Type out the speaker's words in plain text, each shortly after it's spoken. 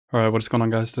Alright, what is going on,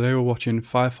 guys? Today we're watching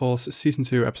Fire Force Season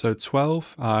 2, Episode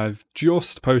 12. I've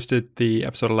just posted the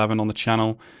Episode 11 on the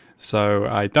channel, so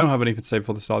I don't have anything to say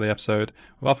before the start of the episode.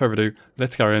 Without further ado,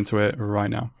 let's get into it right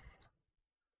now.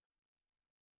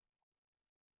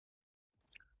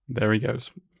 There he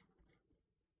goes.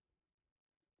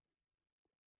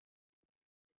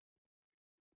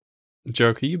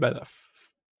 Joker, you better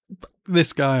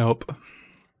this guy up.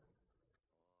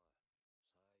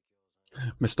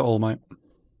 Mr. All Might.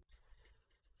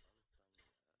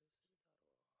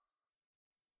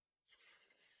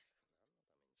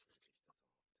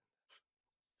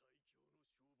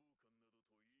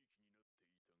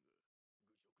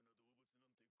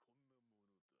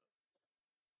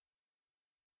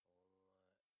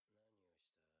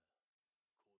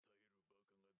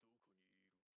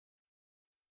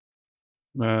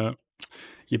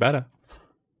 You better.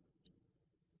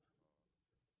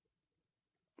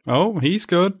 Oh, he's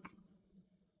good.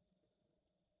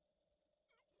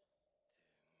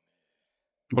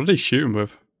 What did he shoot him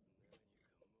with?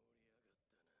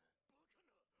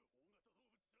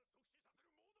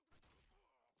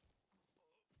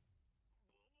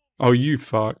 Oh, you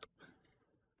fucked.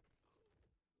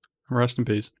 Rest in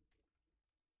peace.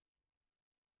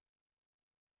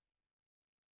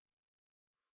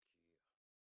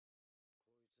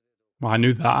 Well, I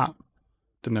knew that.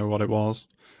 Didn't know what it was.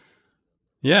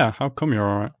 Yeah, how come you're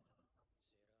alright?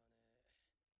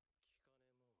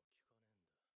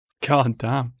 God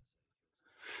damn.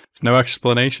 There's no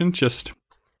explanation, just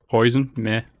poison,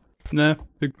 meh. Nah,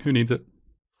 who needs it?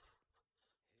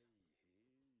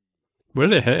 Where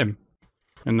did it hit him?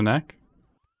 In the neck?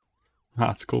 Ah,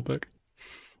 that's a cool pick.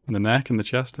 In the neck, in the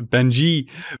chest. Benji!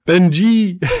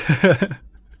 Benji!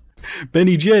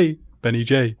 Benny J! Benny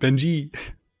J! Benji!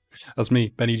 That's me,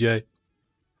 Benny J.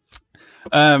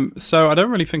 So I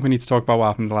don't really think we need to talk about what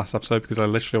happened in the last episode because I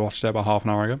literally watched it about half an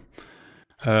hour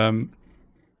ago.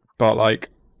 But like,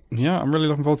 yeah, I'm really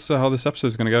looking forward to how this episode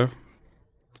is going to go.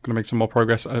 Going to make some more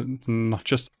progress and not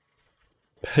just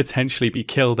potentially be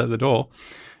killed at the door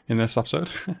in this episode.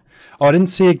 Oh, I didn't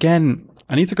see again.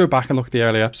 I need to go back and look at the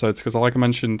early episodes because, like I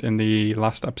mentioned in the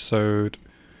last episode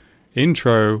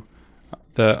intro,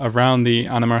 that around the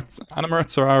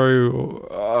Animaritsu,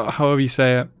 however you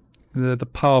say it, the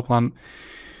power plant,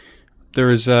 there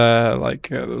is it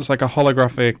was like a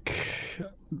holographic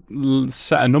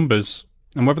set of numbers.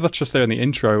 And whether that's just there in the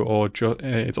intro or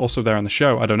it's also there in the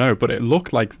show, I don't know. But it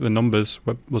looked like the numbers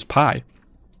was pi.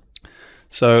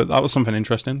 So that was something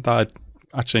interesting that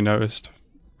I actually noticed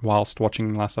whilst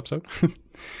watching the last episode.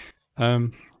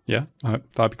 Yeah,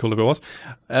 that'd be cool if it was.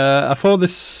 I thought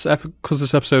this, because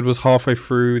this episode was halfway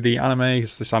through the anime,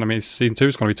 because this anime is season 2,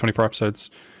 it's going to be 24 episodes,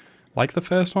 like the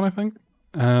first one, I think.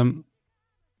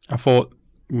 I thought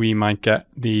we might get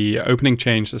the opening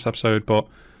change this episode, but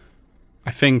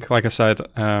I think, like I said,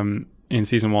 in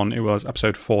season 1, it was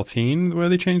episode 14 where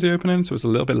they changed the opening, so it was a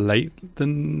little bit late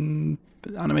than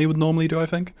anime would normally do, I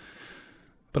think.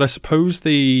 But I suppose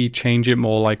they change it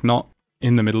more like not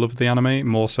in the middle of the anime,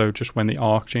 more so just when the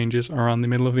arc changes around the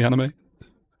middle of the anime.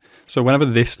 So whenever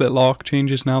this little arc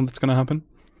changes now that's going to happen,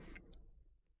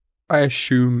 I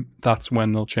assume that's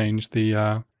when they'll change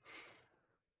the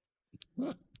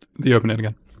opening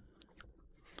again.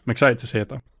 I'm excited to see it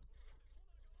though.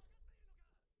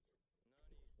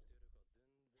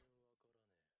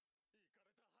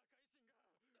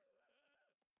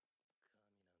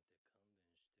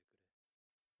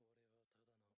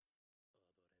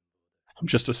 I'm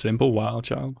just a simple wild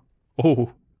child.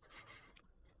 Oh.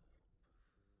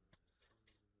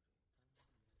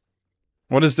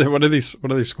 What is it? What are these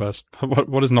squares?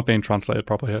 What is not being translated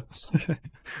properly here?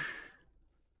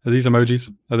 Are these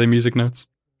emojis? Are they music notes?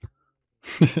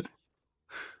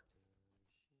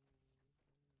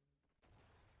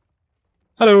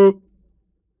 Hello.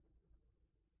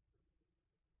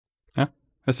 Yeah,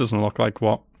 this doesn't look like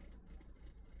what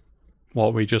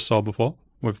we just saw before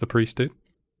with the priest dude.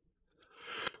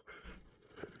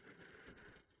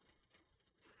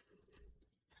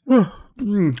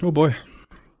 Oh boy.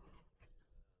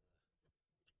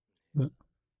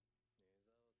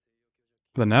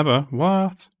 The never?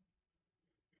 What?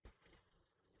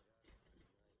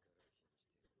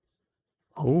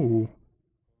 Oh.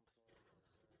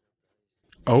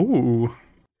 Oh.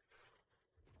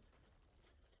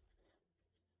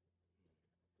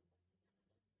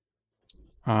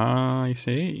 I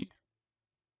see.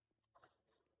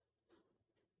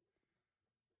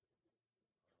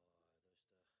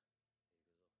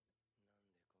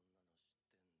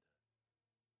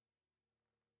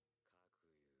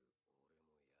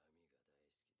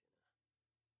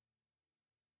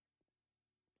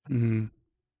 Hmm.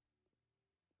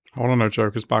 I want to know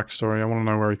Joker's backstory. I want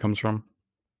to know where he comes from.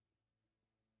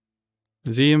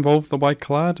 Is he involved with the White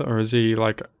Clad, or is he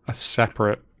like a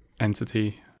separate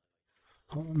entity,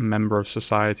 member of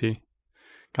society?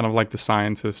 Kind of like the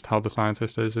scientist, how the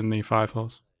scientist is in the Fire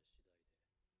Force.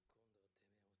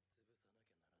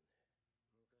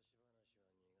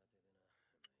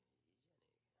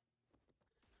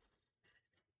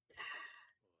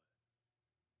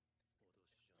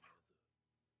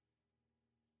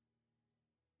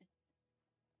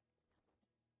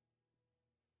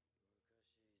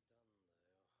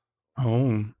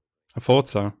 Oh, I thought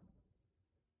so.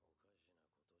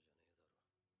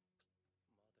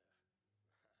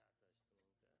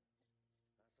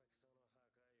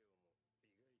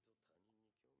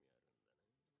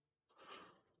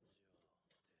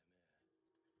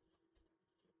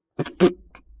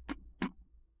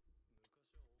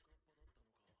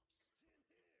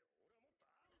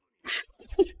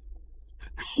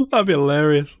 That'd be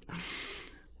hilarious.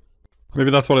 Maybe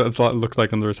that's what it looks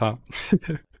like under his hat.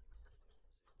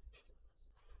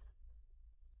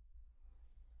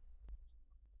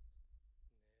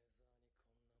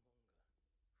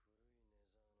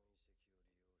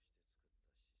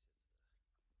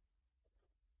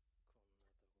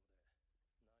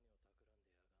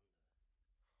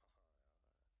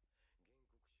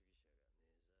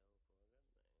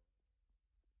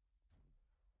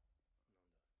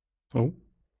 Oh,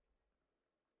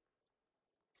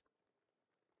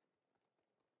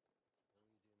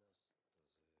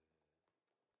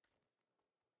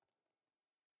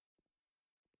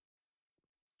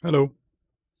 hello.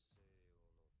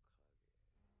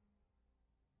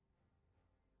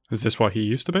 Is this what he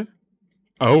used to be?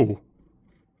 Oh,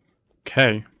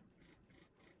 okay.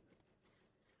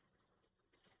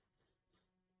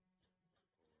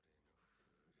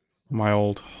 My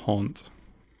old haunt.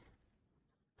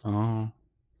 Oh,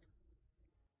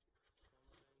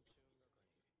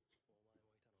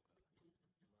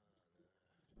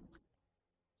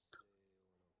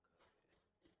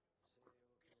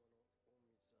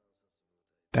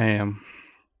 damn.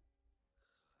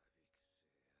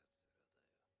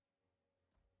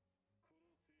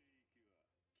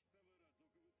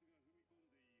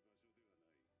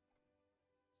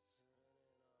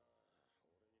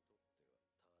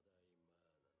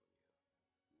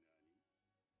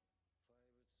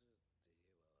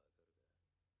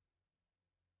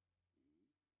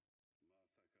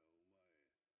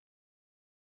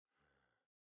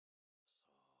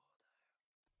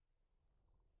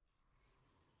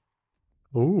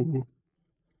 Ooh,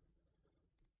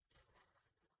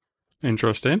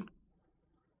 interesting.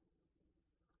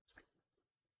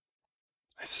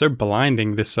 It's so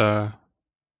blinding, this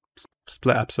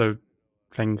split episode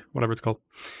thing, whatever it's called.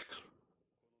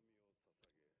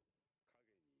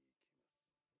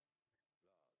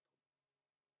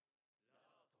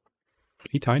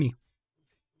 He tiny.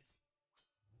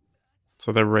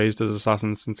 So they're raised as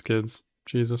assassins since kids.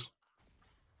 Jesus.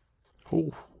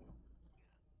 Oh.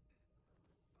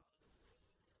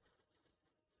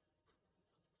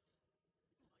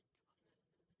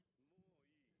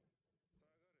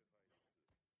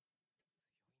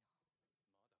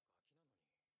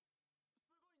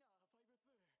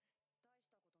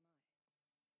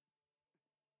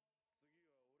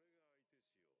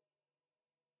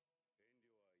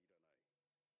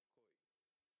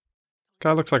 This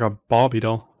guy looks like a Barbie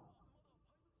doll.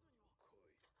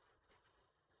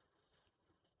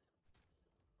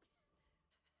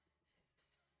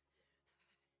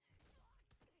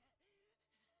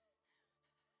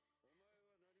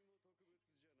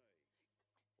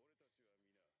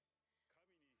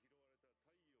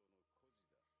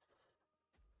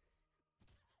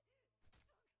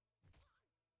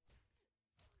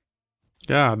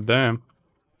 God damn.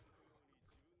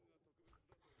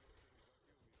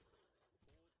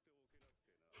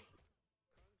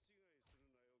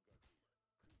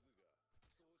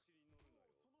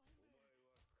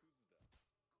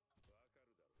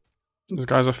 This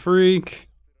guy's a freak.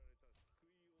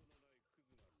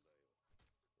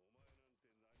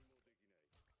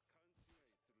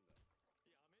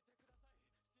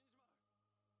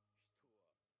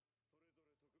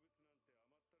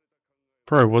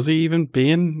 Bro, was he even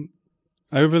being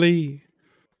overly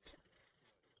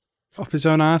up his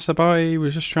own ass about it? He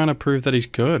was just trying to prove that he's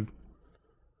good.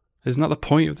 Isn't that the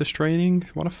point of this training?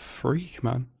 What a freak,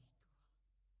 man.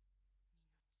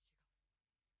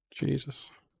 Jesus.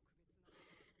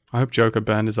 I hope Joker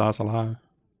burned his ass alive.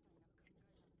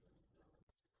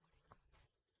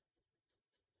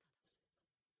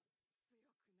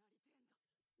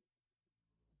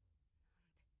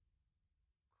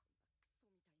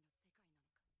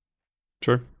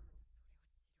 True.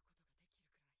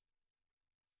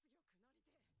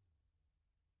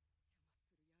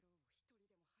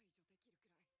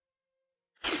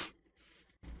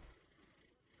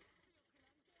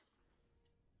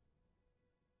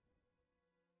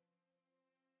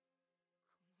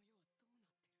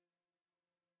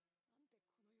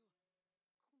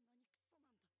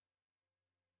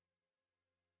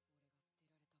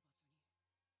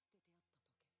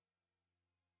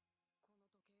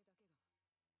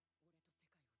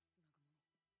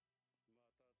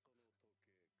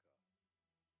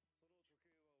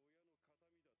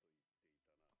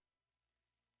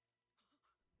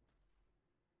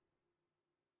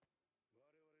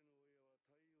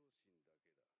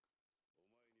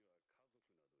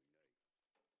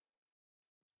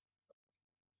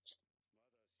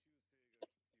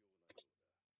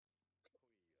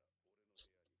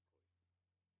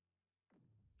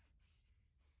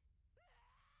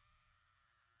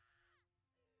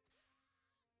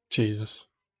 Jesus.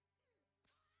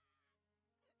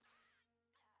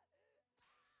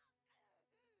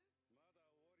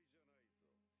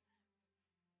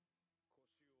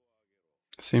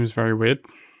 Seems very weird.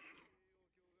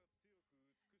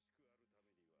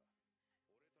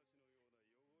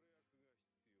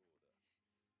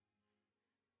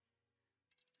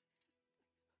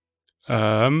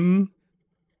 Um.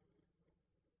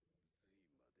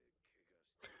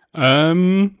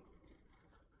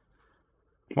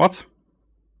 What?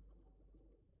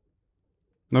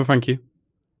 No, thank you.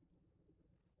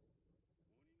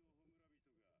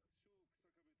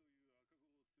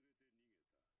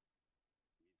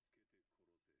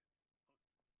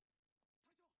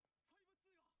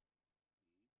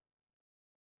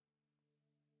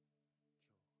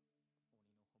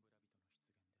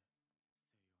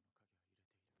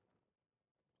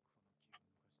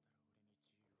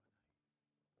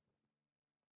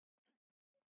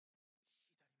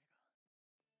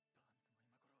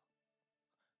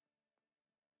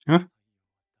 Huh?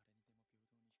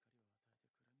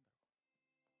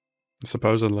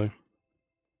 Supposedly.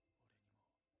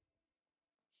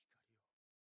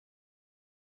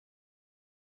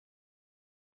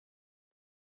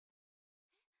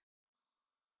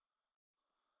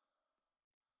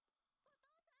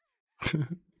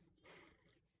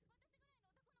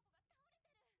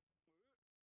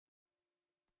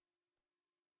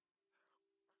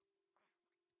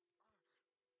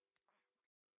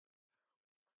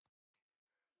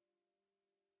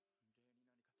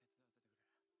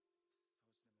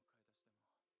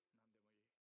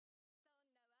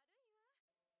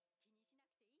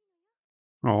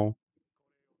 Oh.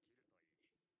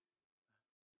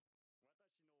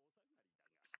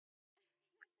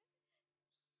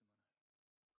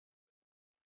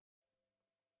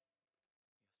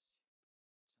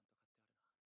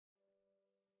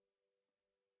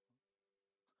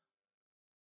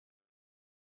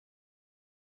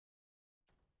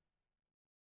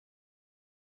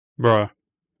 Bruh.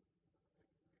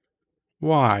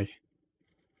 Why?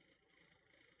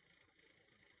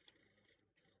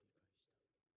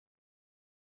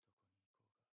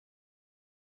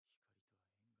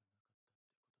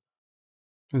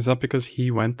 Is that because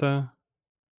he went there?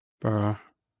 Bruh.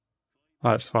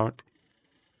 That's fucked.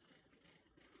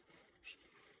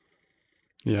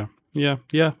 Yeah. Yeah.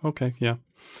 Yeah. Okay. Yeah.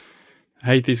 I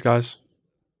hate these guys.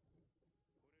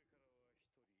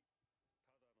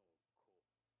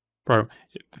 Bro,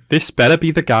 this better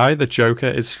be the guy the Joker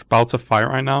is about to fight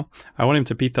right now. I want him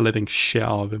to beat the living shit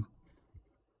out of him.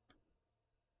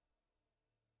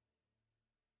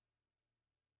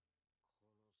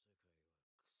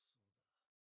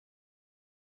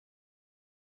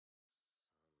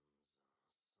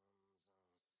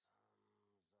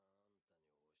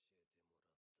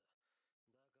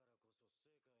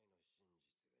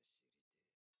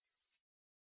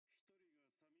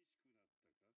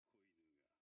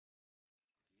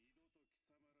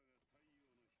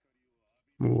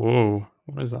 Whoa.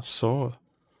 What is that sword?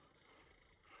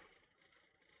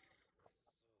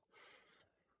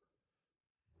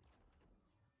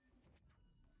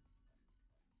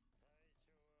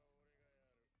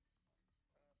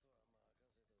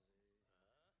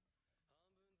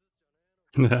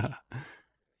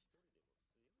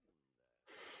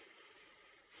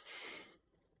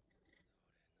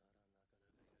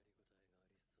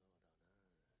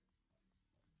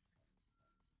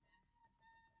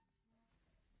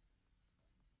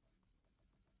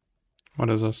 What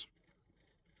is this?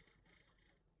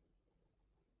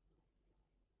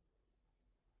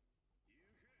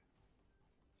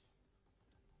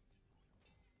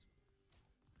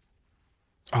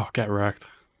 Oh, get wrecked.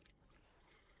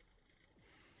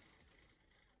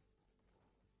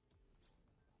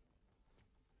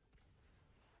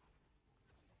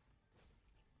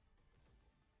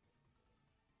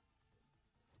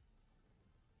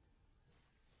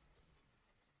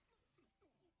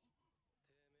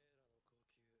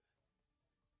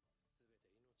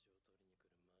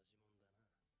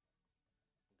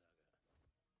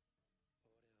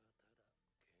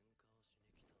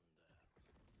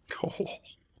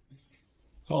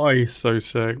 Oh, he's so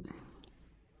sick.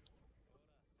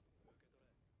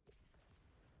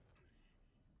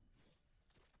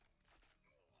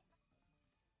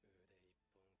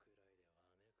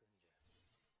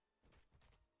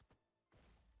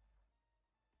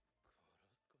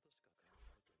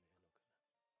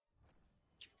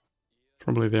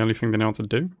 Probably the only thing they know how to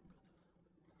do.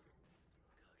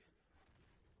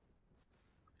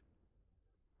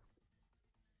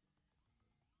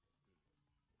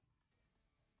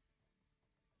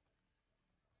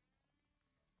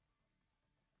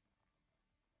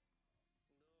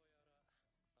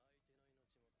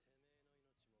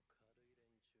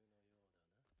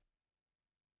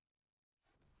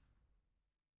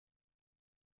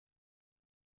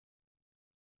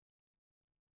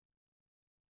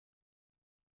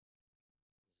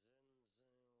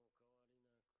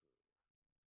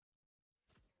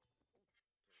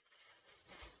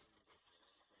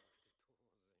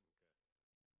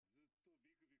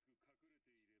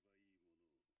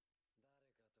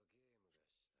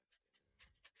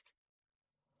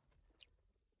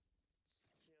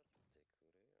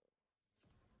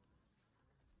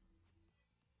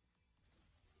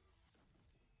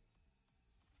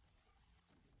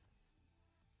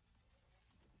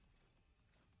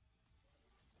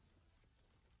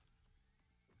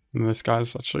 And this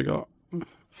guy's actually got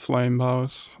flame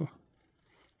powers.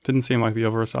 Didn't seem like the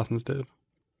other assassins did.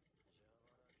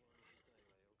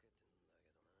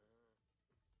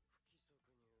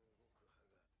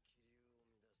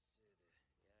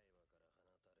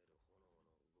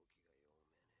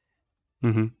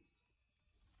 Mm-hmm.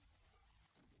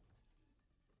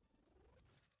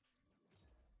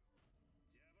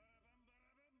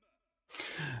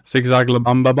 Zigzag la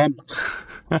bamba bum.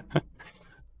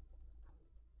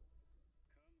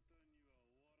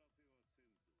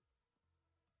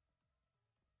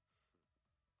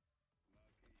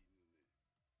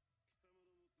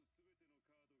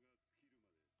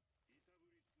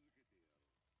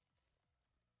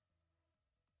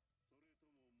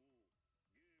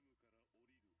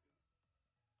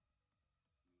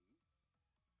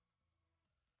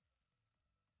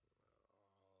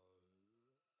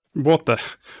 What the?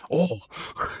 Oh.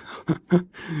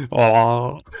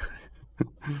 Oh.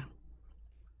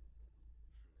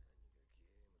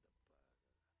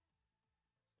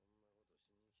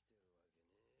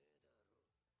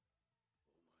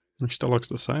 He still looks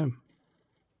the same.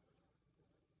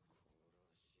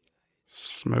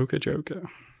 Smoker Joker.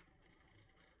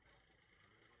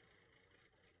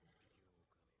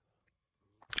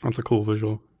 That's a cool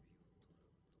visual.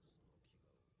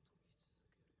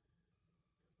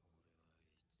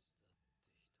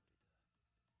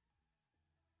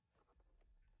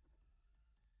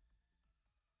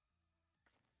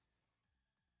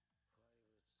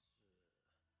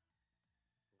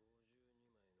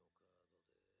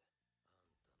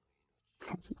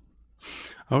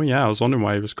 Oh yeah, I was wondering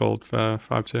why he was called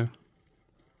 5-2.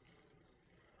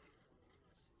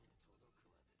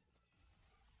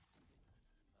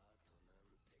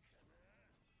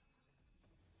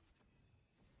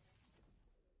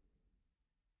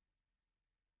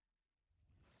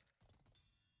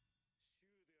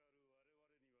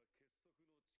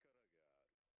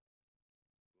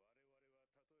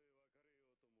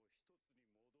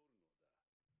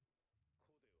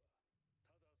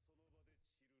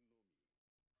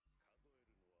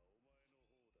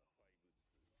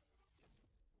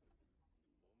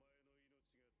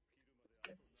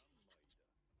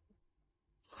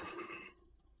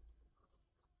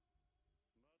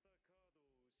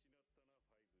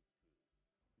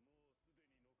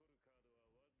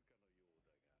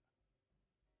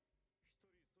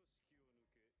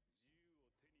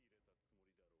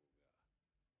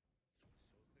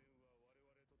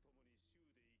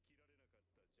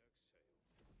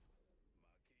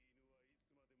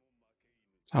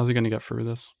 How's he going to get through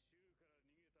this?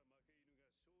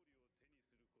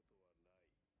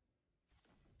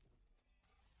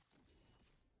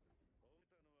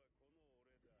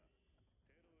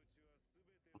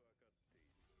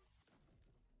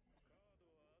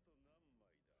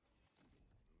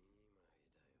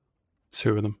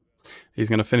 Two of them. He's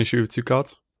going to finish you with 2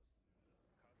 cards.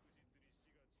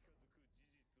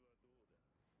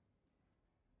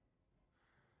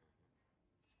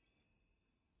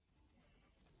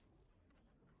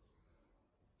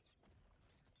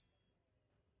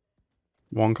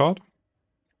 One card.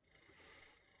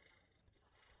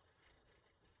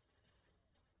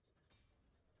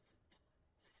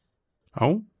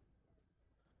 Oh.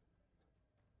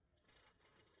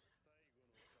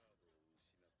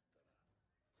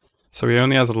 So he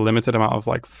only has a limited amount of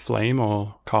like flame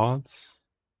or cards.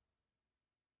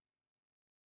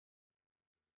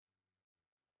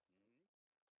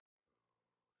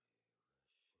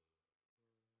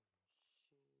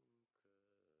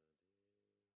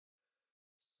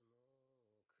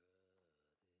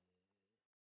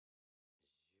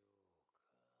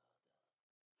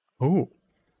 Oh.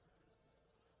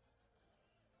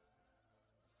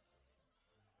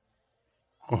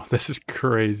 Oh, this is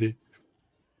crazy.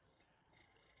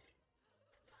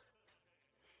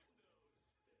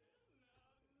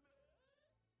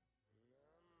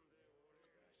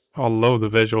 Oh, I love the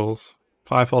visuals.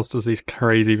 Firefalls does these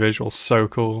crazy visuals, so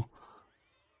cool.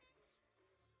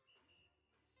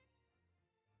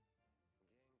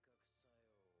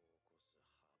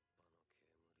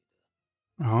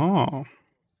 Oh.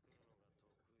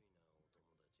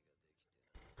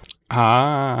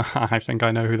 Ah, I think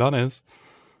I know who that is.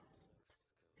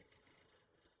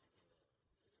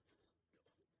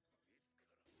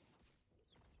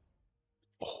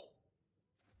 Oh.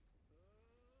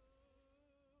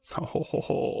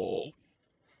 Oh.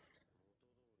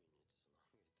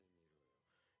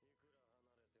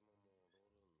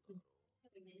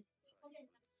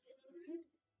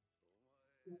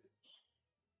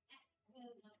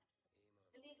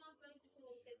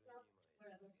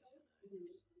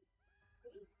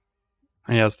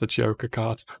 He has the Joker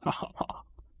card. Oh.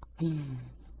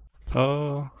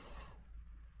 Oh.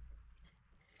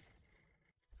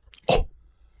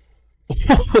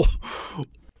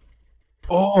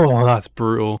 Oh, that's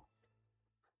brutal.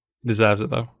 Deserves it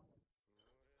though.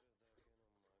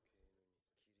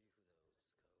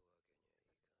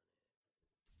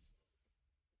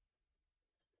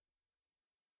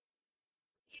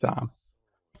 Damn.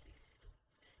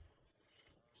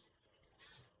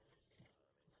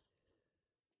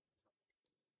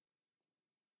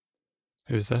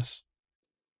 Who's this?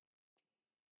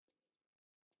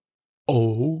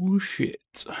 Oh shit.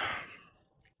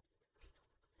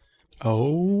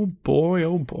 Oh boy,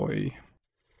 oh boy.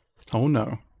 Oh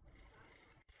no.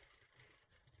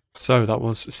 So that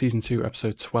was season 2,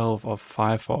 episode 12 of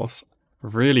Fire Force.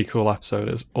 Really cool episode.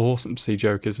 It was awesome to see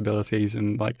Joker's abilities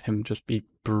and like him just be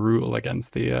brutal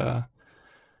against the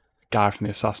guy from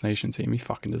the assassination team. He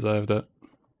fucking deserved it.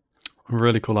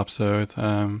 Really cool episode.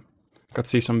 Got to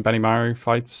see some Benimaru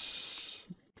fights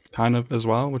kind of as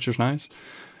well, which was nice.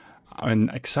 I'm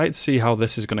excited to see how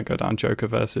this is going to go down. Joker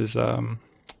versus what's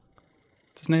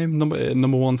his name?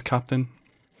 Number one's captain.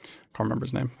 Can't remember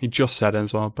his name. He just said it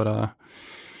as well, but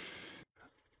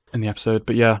in the episode.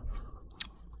 But yeah,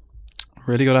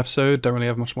 really good episode. Don't really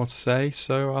have much more to say,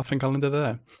 so I think I'll end it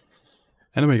there.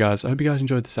 Anyway, guys, I hope you guys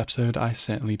enjoyed this episode. I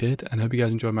certainly did, and I hope you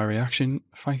guys enjoyed my reaction.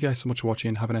 Thank you guys so much for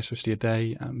watching. Have a nice rest of your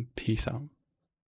day, and peace out.